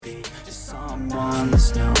I'm on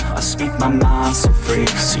this new, I speak my mind so free,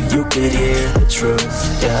 so you could hear the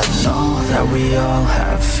truth. Yeah, I know that we all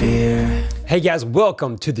have fear. Hey guys,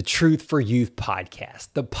 welcome to the Truth for Youth podcast,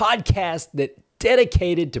 the podcast that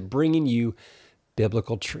dedicated to bringing you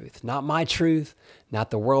biblical truth. Not my truth,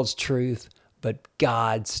 not the world's truth, but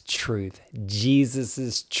God's truth,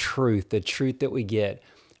 Jesus's truth, the truth that we get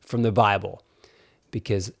from the Bible.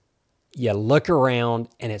 Because you look around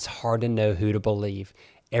and it's hard to know who to believe.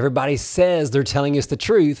 Everybody says they're telling us the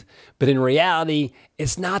truth, but in reality,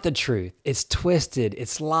 it's not the truth. It's twisted,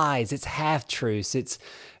 it's lies, it's half-truths, it's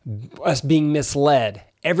us being misled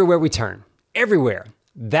everywhere we turn, everywhere.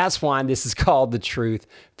 That's why this is called the Truth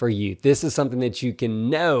for Youth. This is something that you can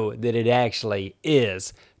know that it actually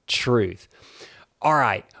is truth. All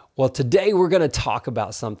right. Well, today we're going to talk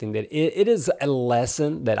about something that it is a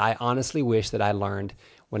lesson that I honestly wish that I learned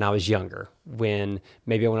when I was younger,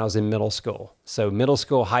 maybe when I was in middle school. So middle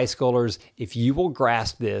school, high schoolers, if you will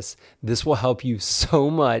grasp this will help you so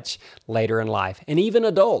much later in life. And even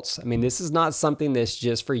adults. I mean, this is not something that's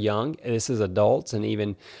just for young. This is adults and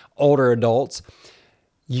even older adults.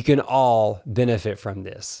 You can all benefit from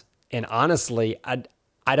this. And honestly,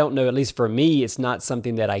 I don't know, at least for me, it's not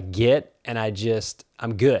something that I get and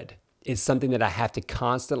I'm good. It's something that I have to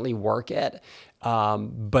constantly work at.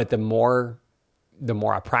 But the more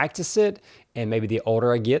I practice it, and maybe the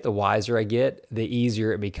older I get, the wiser I get, the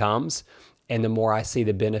easier it becomes, and the more I see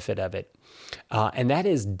the benefit of it. And that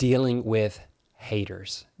is dealing with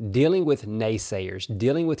haters, dealing with naysayers,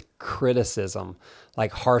 dealing with criticism,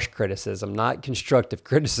 like harsh criticism, not constructive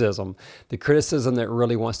criticism, the criticism that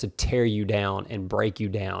really wants to tear you down and break you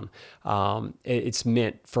down. It's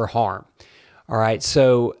meant for harm. All right,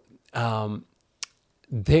 so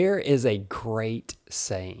there is a great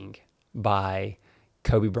saying by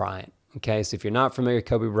Kobe Bryant. Okay, so if you're not familiar with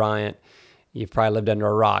Kobe Bryant, you've probably lived under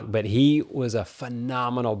a rock, but he was a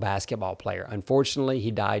phenomenal basketball player. Unfortunately, he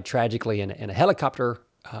died tragically in a helicopter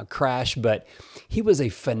crash, but he was a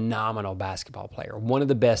phenomenal basketball player, one of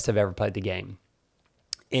the best to have ever played the game.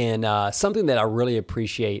 And something that I really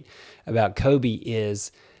appreciate about Kobe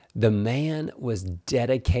is the man was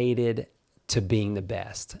dedicated to being the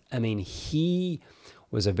best. I mean, he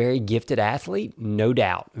was a very gifted athlete, no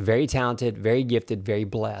doubt. Very talented, very gifted, very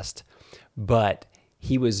blessed. But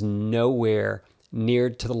he was nowhere near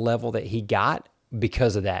to the level that he got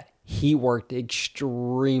because of that. He worked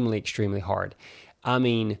extremely, extremely hard. I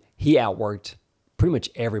mean, he outworked pretty much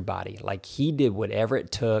everybody. Like, he did whatever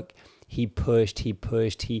it took. He pushed,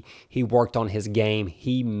 he worked on his game.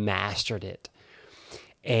 He mastered it.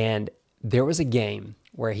 And there was a game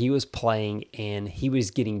where he was playing and he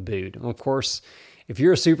was getting booed. And of course, if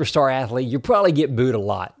you're a superstar athlete, you probably get booed a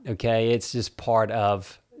lot, okay? It's just part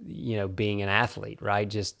of, being an athlete, right?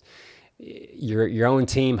 Just your own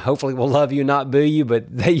team hopefully will love you, not boo you, but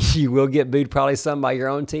you will get booed probably some by your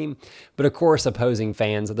own team. But of course, opposing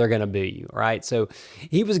fans, they're going to boo you, right? So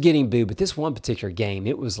he was getting booed, but this one particular game,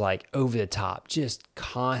 it was like over the top, just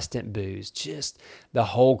constant boos, just the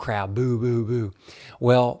whole crowd, boo, boo, boo.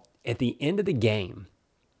 Well, at the end of the game,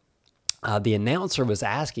 the announcer was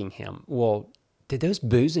asking him, well, did those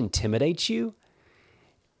boos intimidate you?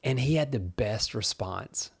 And he had the best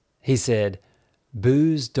response. He said,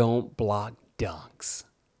 boos don't block dunks.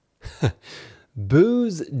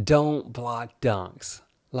 Boos don't block dunks.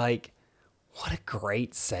 Like, what a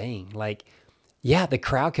great saying. Like, yeah, the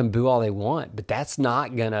crowd can boo all they want, but that's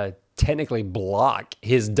not going to technically block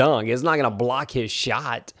his dunk. It's not going to block his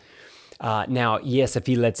shot. Now, yes, if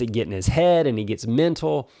he lets it get in his head and he gets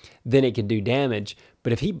mental, then it can do damage.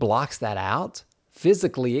 But if he blocks that out,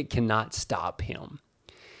 physically, it cannot stop him.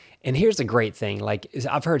 And here's the great thing. Like,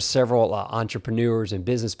 I've heard several entrepreneurs and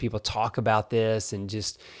business people talk about this and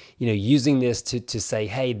just, using this to say,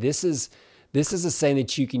 hey, this is a saying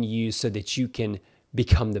that you can use so that you can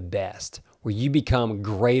become the best, where you become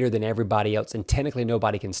greater than everybody else and technically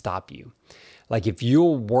nobody can stop you. Like, if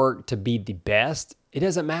you'll work to be the best, it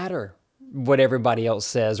doesn't matter what everybody else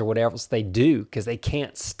says or whatever else they do, because they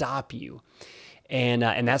can't stop you. And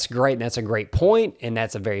that's great. And that's a great point. And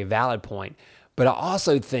that's a very valid point. But I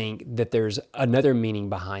also think that there's another meaning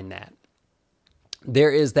behind that. There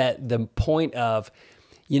is the point of,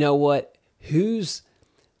 who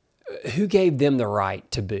gave them the right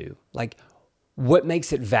to boo? Like, what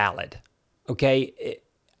makes it valid? Okay.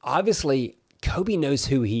 Obviously, Kobe knows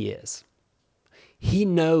who he is. He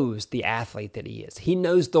knows the athlete that he is. He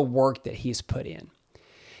knows the work that he's put in.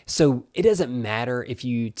 So it doesn't matter if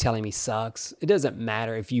you tell him he sucks. It doesn't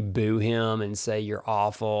matter if you boo him and say you're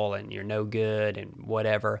awful and you're no good and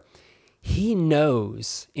whatever. He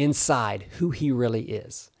knows inside who he really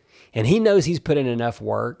is. And he knows he's put in enough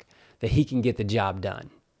work that he can get the job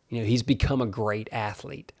done. He's become a great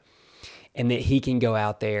athlete, and that he can go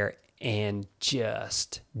out there and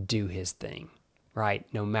just do his thing, right?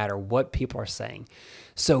 No matter what people are saying.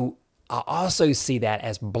 So I also see that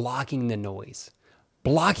as blocking the noise,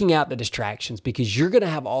 blocking out the distractions, because you're going to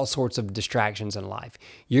have all sorts of distractions in life.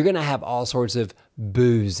 You're going to have all sorts of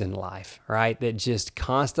boos in life, right? That just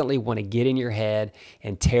constantly want to get in your head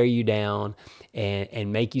and tear you down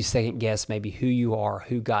and make you second guess maybe who you are,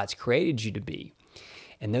 who God's created you to be.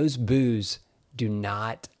 And those boos do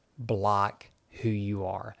not block who you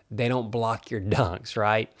are. They don't block your dunks,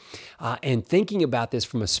 right? And thinking about this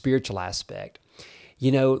from a spiritual aspect,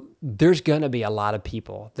 there's going to be a lot of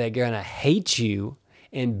people that are going to hate you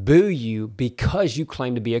and boo you because you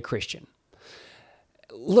claim to be a Christian.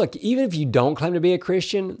 Look, even if you don't claim to be a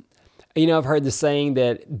Christian, I've heard the saying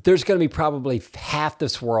that there's going to be probably half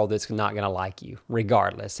this world that's not going to like you,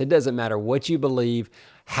 regardless. It doesn't matter what you believe,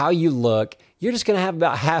 how you look, you're just going to have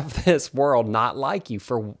about half this world not like you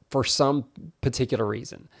for some particular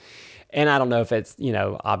reason. And I don't know if it's,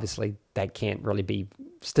 obviously that can't really be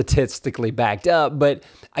statistically backed up, but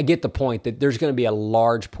I get the point that there's going to be a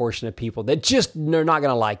large portion of people that they're not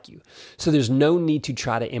going to like you. So there's no need to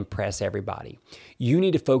try to impress everybody. You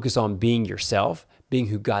need to focus on being yourself, being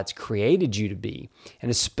who God's created you to be,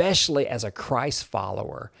 and especially as a Christ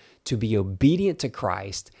follower, to be obedient to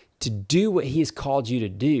Christ, to do what He has called you to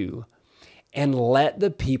do, and let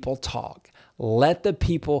the people talk. Let the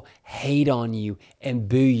people hate on you and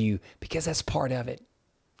boo you, because that's part of it.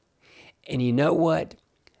 And you know what?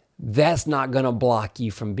 That's not going to block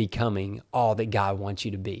you from becoming all that God wants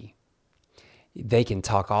you to be. They can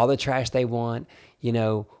talk all the trash they want,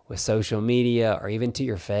 with social media or even to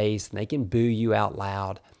your face, and they can boo you out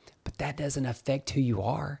loud. But that doesn't affect who you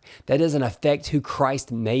are. That doesn't affect who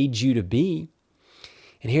Christ made you to be.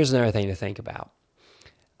 And here's another thing to think about.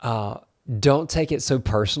 Don't take it so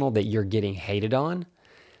personal that you're getting hated on.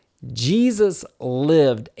 Jesus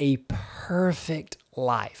lived a perfect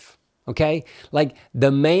life, okay? Like,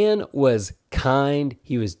 the man was kind,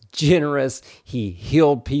 he was generous, he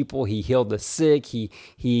healed people, he healed the sick, he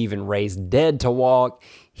even raised dead to walk.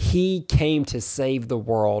 He came to save the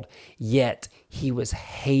world, yet he was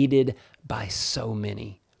hated by so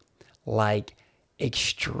many, like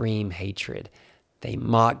extreme hatred. They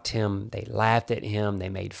mocked him, they laughed at him, they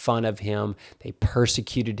made fun of him, they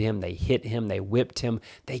persecuted him, they hit him, they whipped him,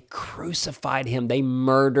 they crucified him, they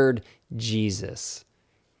murdered Jesus.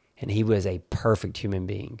 And he was a perfect human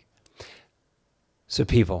being. So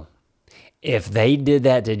people, if they did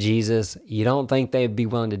that to Jesus, you don't think they'd be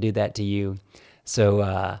willing to do that to you?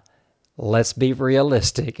 So let's be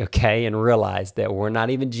realistic, okay, and realize that we're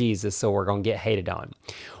not even Jesus, so we're going to get hated on.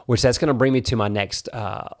 Which that's going to bring me to my next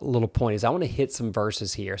little point, is I want to hit some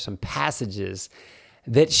verses here, some passages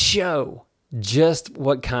that show just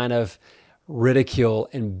what kind of ridicule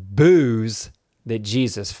and boos that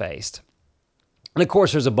Jesus faced. And of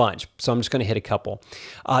course, there's a bunch, so I'm just going to hit a couple.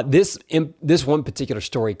 This one particular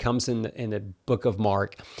story comes in the book of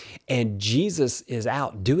Mark, and Jesus is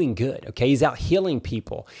out doing good, okay? He's out healing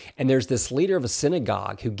people, and there's this leader of a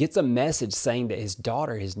synagogue who gets a message saying that his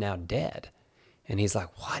daughter is now dead. And he's like,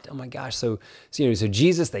 what? Oh my gosh. So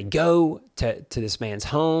Jesus, they go to this man's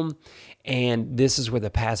home, and this is where the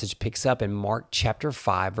passage picks up in Mark chapter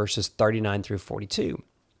 5, verses 39 through 42.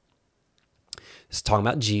 It's talking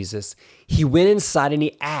about Jesus. He went inside and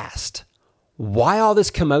he asked, why all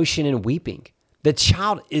this commotion and weeping? The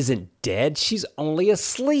child isn't dead. She's only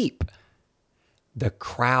asleep. The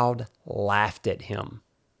crowd laughed at him,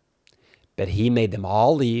 but he made them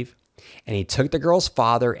all leave. And he took the girl's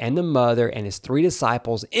father and the mother and his 3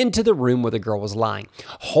 disciples into the room where the girl was lying.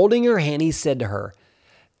 Holding her hand, he said to her,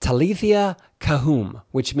 Talitha Kahum,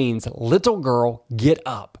 which means, little girl, get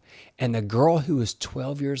up. And the girl, who was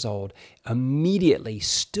 12 years old, immediately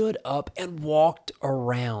stood up and walked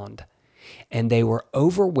around. And they were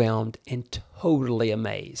overwhelmed and totally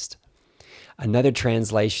amazed. Another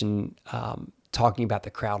translation, talking about the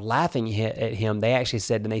crowd laughing at him, they actually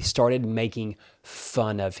said, and they started making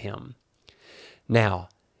fun of him. Now,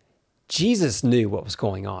 Jesus knew what was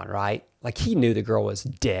going on, right? Like, he knew the girl was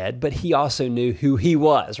dead, but he also knew who he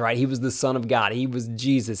was, right? He was the Son of God. He was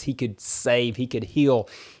Jesus. He could save, he could heal,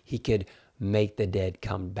 he could make the dead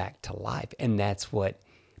come back to life. And that's what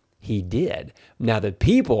he did. Now, the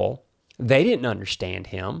people, they didn't understand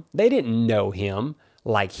him. They didn't know him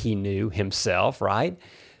like he knew himself, right?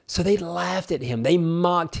 So they laughed at him. They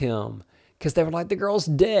mocked him because they were like, the girl's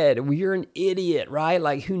dead. Well, you're an idiot, right?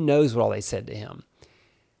 Like, who knows what all they said to him.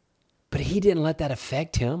 But he didn't let that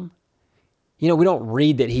affect him. We don't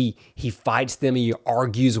read that he fights them, he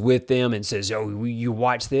argues with them and says, oh, you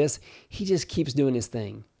watch this. He just keeps doing his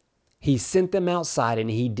thing. He sent them outside and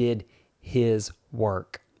he did his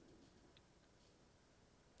work.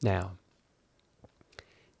 Now,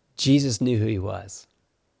 Jesus knew who he was,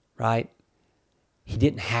 right? He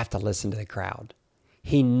didn't have to listen to the crowd.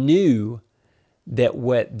 He knew that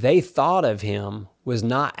what they thought of him was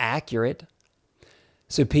not accurate.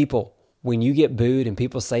 So people, when you get booed and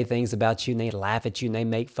people say things about you and they laugh at you and they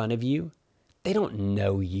make fun of you, they don't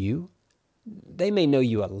know you. They may know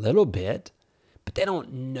you a little bit, but they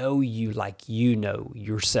don't know you like you know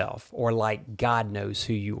yourself or like God knows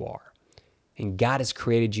who you are. And God has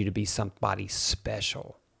created you to be somebody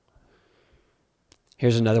special.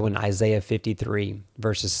 Here's another one, Isaiah 53,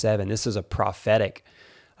 verses 7. This is a prophetic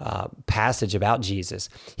passage about Jesus.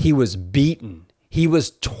 He was beaten. He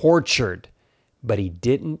was tortured, but he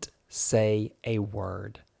didn't say a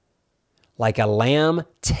word. Like a lamb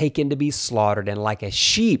taken to be slaughtered and like a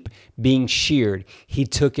sheep being sheared, he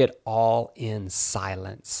took it all in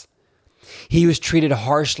silence. He was treated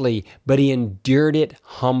harshly, but he endured it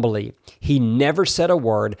humbly. He never said a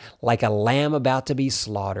word, like a lamb about to be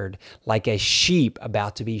slaughtered, like a sheep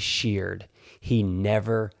about to be sheared. He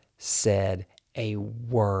never said a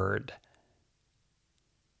word.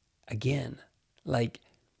 Again, like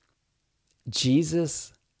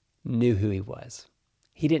Jesus knew who he was.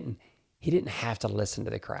 He didn't have to listen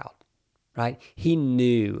to the crowd, right? He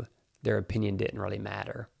knew their opinion didn't really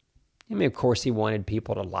matter. I mean, of course, he wanted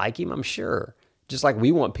people to like him, I'm sure. Just like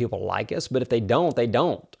we want people to like us, but if they don't, they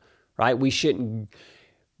don't, right? We shouldn't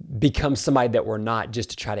become somebody that we're not just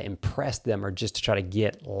to try to impress them or just to try to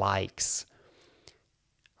get likes.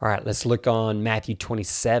 All right, let's look on Matthew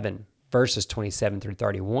 27, verses 27 through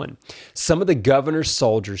 31. Some of the governor's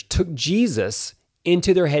soldiers took Jesus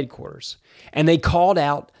into their headquarters, and they called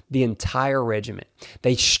out the entire regiment.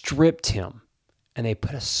 They stripped him, and they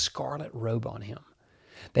put a scarlet robe on him.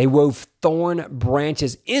 They wove thorn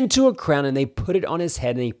branches into a crown, and they put it on his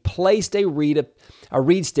head, and they placed a reed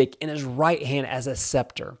stick in his right hand as a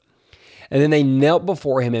scepter. And then they knelt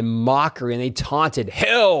before him in mockery, and they taunted,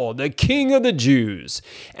 "Hail, the King of the Jews!"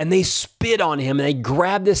 And they spit on him, and they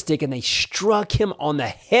grabbed the stick, and they struck him on the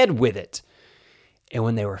head with it. And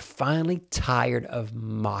when they were finally tired of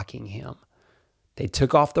mocking him, they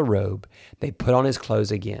took off the robe, they put on his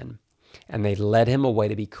clothes again, and they led him away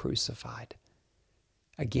to be crucified.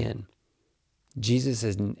 Again, Jesus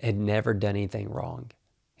had never done anything wrong.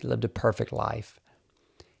 He lived a perfect life.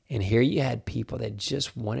 And here you had people that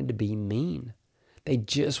just wanted to be mean. They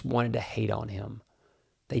just wanted to hate on him.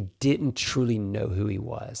 They didn't truly know who he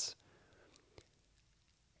was.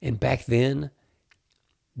 And back then,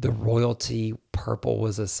 the royalty, purple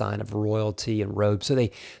was a sign of royalty and robe. So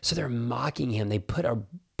they're mocking him. They put a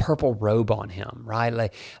purple robe on him, right?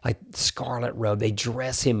 Like scarlet robe. They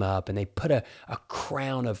dress him up and they put a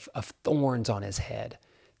crown of thorns on his head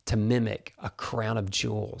to mimic a crown of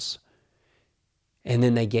jewels. And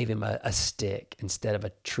then they gave him a stick instead of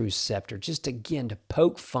a true scepter, just again to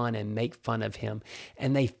poke fun and make fun of him.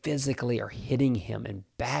 And they physically are hitting him and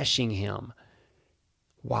bashing him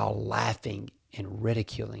while laughing and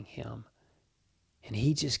ridiculing him. And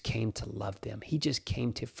he just came to love them. He just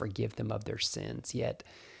came to forgive them of their sins. Yet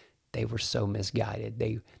they were so misguided.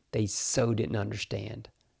 They so didn't understand.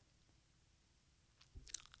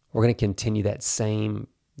 We're going to continue that same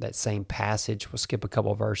passage. We'll skip a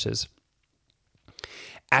couple of verses.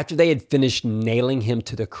 After they had finished nailing him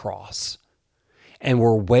to the cross and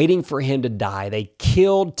were waiting for him to die, they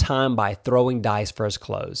killed time by throwing dice for his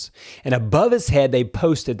clothes. And above his head, they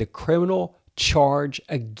posted the criminal charge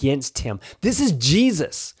against him. This is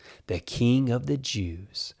Jesus, the King of the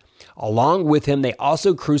Jews. Along with him, they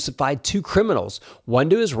also crucified two criminals, one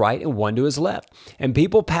to his right and one to his left. And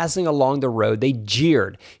people passing along the road, they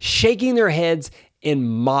jeered, shaking their heads in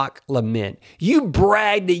mock lament. You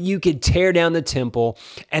bragged that you could tear down the temple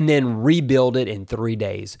and then rebuild it in 3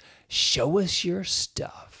 days. Show us your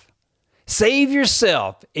stuff. Save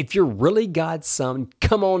yourself. If you're really God's son,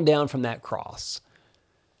 come on down from that cross.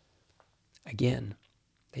 Again,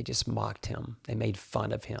 they just mocked him. They made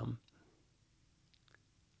fun of him.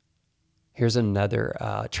 Here's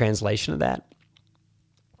another translation of that.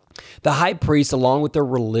 The high priest, along with the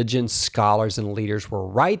religion scholars and leaders, were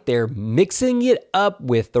right there mixing it up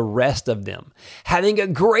with the rest of them, having a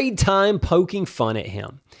great time poking fun at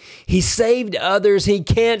him. He saved others. He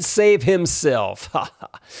can't save himself.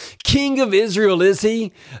 King of Israel, is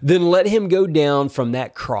he? Then let him go down from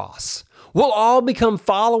that cross. We'll all become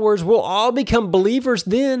followers. We'll all become believers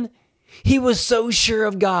then. He was so sure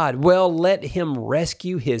of God. Well, let him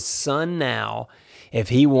rescue his son now if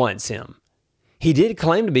he wants him. He did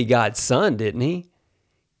claim to be God's son, didn't he?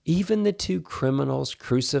 Even the two criminals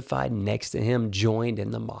crucified next to him joined in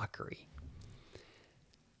the mockery.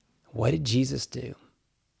 What did Jesus do?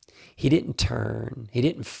 He didn't turn. He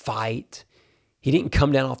didn't fight. He didn't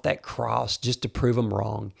come down off that cross just to prove them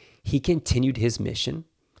wrong. He continued his mission.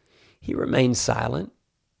 He remained silent,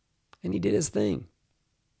 and he did his thing.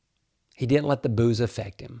 He didn't let the booze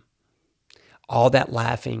affect him. All that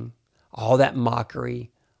laughing, all that mockery,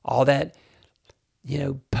 all that,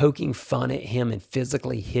 poking fun at him and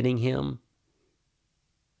physically hitting him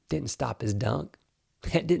didn't stop his dunk.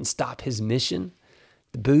 It didn't stop his mission.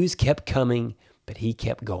 The booze kept coming, but he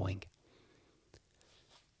kept going.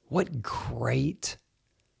 What great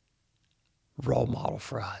role model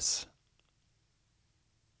for us,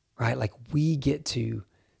 right? Like we get to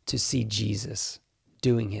see Jesus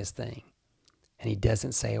doing his thing, and he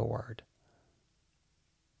doesn't say a word.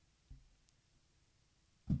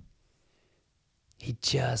 He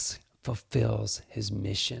just fulfills his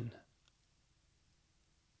mission.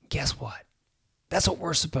 Guess what? That's what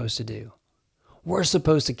we're supposed to do. We're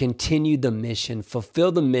supposed to continue the mission,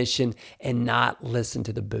 fulfill the mission, and not listen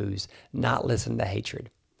to the booze, not listen to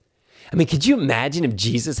hatred. I mean, could you imagine if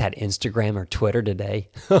Jesus had Instagram or Twitter today?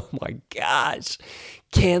 Oh my gosh.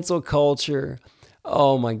 Cancel culture.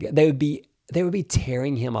 Oh my God. They would be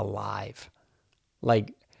tearing him alive.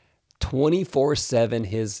 Like 24/7,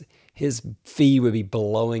 his feed would be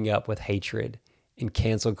blowing up with hatred and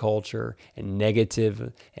cancel culture and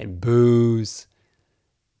negative and booze.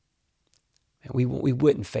 And we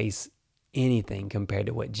wouldn't face anything compared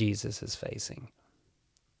to what Jesus is facing.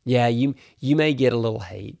 Yeah, you may get a little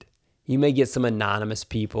hate. You may get some anonymous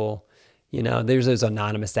people. There's those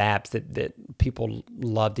anonymous apps that people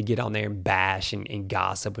love to get on there and bash and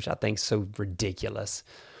gossip, which I think is so ridiculous.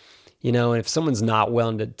 And if someone's not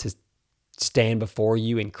willing to stand before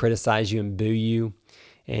you and criticize you and boo you,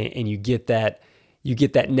 and you get that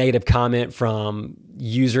negative comment from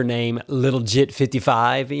username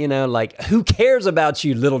LittleJit55, like who cares about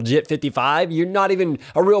you, LittleJit55? You're not even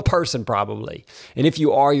a real person probably. And if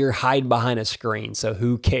you are, you're hiding behind a screen. So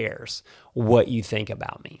who cares what you think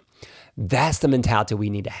about me? That's the mentality we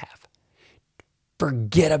need to have.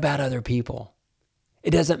 Forget about other people. It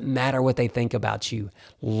doesn't matter what they think about you.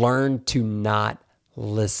 Learn to not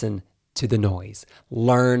listen to the noise.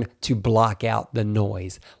 Learn to block out the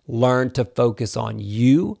noise. Learn to focus on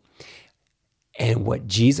you and what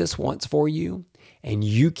Jesus wants for you. And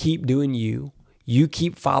you keep doing you. You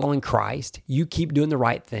keep following Christ. You keep doing the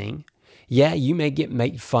right thing. Yeah, you may get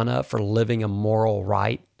made fun of for living a moral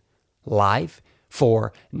right life,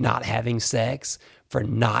 for not having sex, for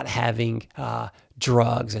not having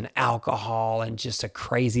drugs and alcohol and just a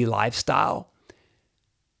crazy lifestyle.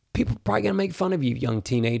 People are probably going to make fun of you, young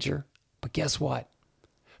teenager. But guess what?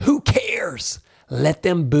 Who cares? Let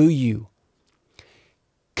them boo you.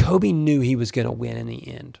 Kobe knew he was going to win in the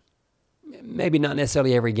end. Maybe not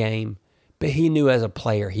necessarily every game, but he knew as a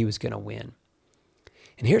player he was going to win.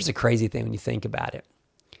 And here's the crazy thing when you think about it.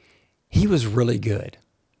 He was really good.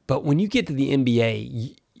 But when you get to the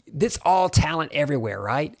NBA, this all talent everywhere,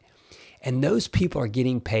 right? And those people are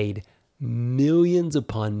getting paid millions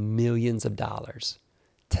upon millions of dollars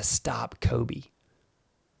to stop Kobe.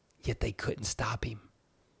 Yet they couldn't stop him.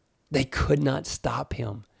 They could not stop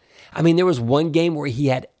him. I mean, there was one game where he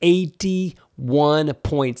had 81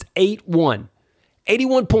 points. 81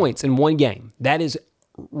 points in one game. That is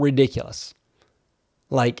ridiculous.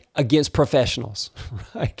 Like against professionals,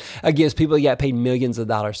 right? Against people who got paid millions of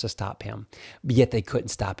dollars to stop him. But yet they couldn't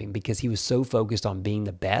stop him because he was so focused on being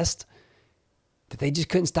the best that they just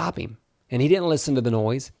couldn't stop him. And he didn't listen to the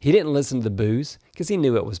noise. He didn't listen to the boos because he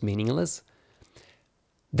knew it was meaningless.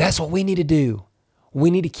 That's what we need to do. We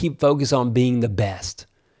need to keep focused on being the best.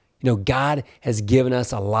 God has given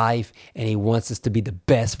us a life and he wants us to be the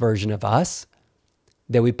best version of us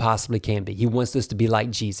that we possibly can be. He wants us to be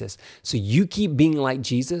like Jesus. So you keep being like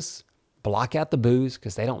Jesus, block out the boos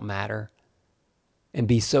because they don't matter, and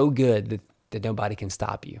be so good that nobody can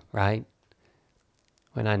stop you, right?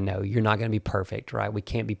 And I know you're not going to be perfect, right? We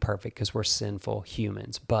can't be perfect because we're sinful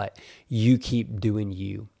humans, but you keep doing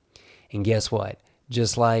you. And guess what?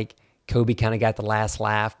 Just like Kobe kind of got the last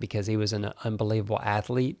laugh because he was an unbelievable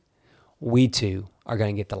athlete, we too are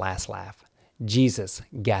going to get the last laugh. Jesus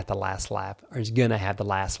got the last laugh, or is going to have the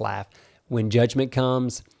last laugh when judgment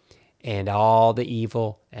comes and all the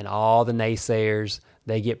evil and all the naysayers,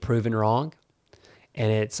 they get proven wrong.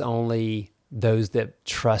 And it's only those that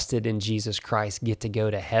trusted in Jesus Christ get to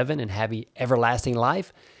go to heaven and have everlasting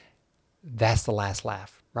life. That's the last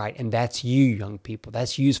laugh, right? And that's you, young people.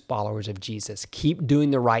 That's you, followers of Jesus. Keep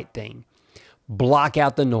doing the right thing. Block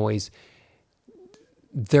out the noise.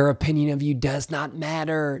 their opinion of you does not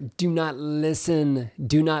matter. Do not listen.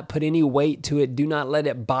 Do not put any weight to it. Do not let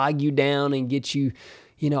it bog you down and get you,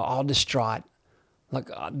 all distraught. Like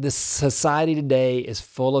this society today is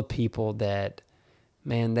full of people that,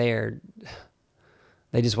 man, they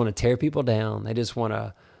just want to tear people down. They just want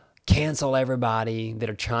to cancel everybody that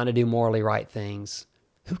are trying to do morally right things.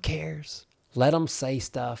 Who cares? Let them say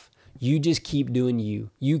stuff. You just keep doing you.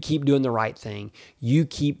 You keep doing the right thing. You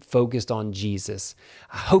keep focused on Jesus.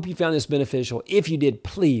 I hope you found this beneficial. If you did,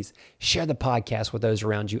 please share the podcast with those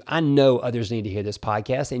around you. I know others need to hear this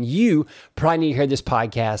podcast, and you probably need to hear this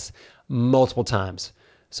podcast multiple times.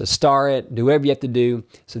 So star it, do whatever you have to do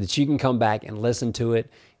so that you can come back and listen to it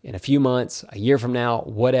in a few months, a year from now,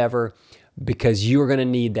 whatever, because you're going to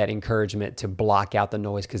need that encouragement to block out the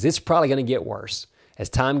noise, because it's probably going to get worse as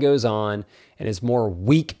time goes on and as more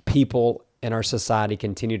weak people in our society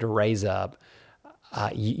continue to raise up.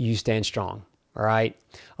 You stand strong, all right?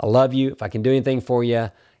 I love you. If I can do anything for you,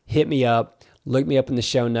 hit me up. Look me up in the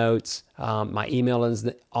show notes. My email is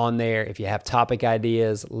on there. If you have topic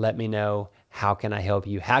ideas, let me know. How can I help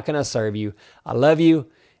you? How can I serve you? I love you,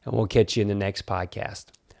 and we'll catch you in the next podcast.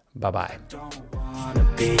 Bye-bye. Don't wanna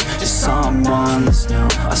be just someone that's new.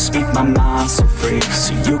 I speak my mind so free,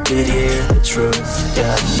 so you could hear the truth.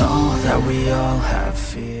 Yeah, I know that we all have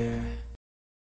fear.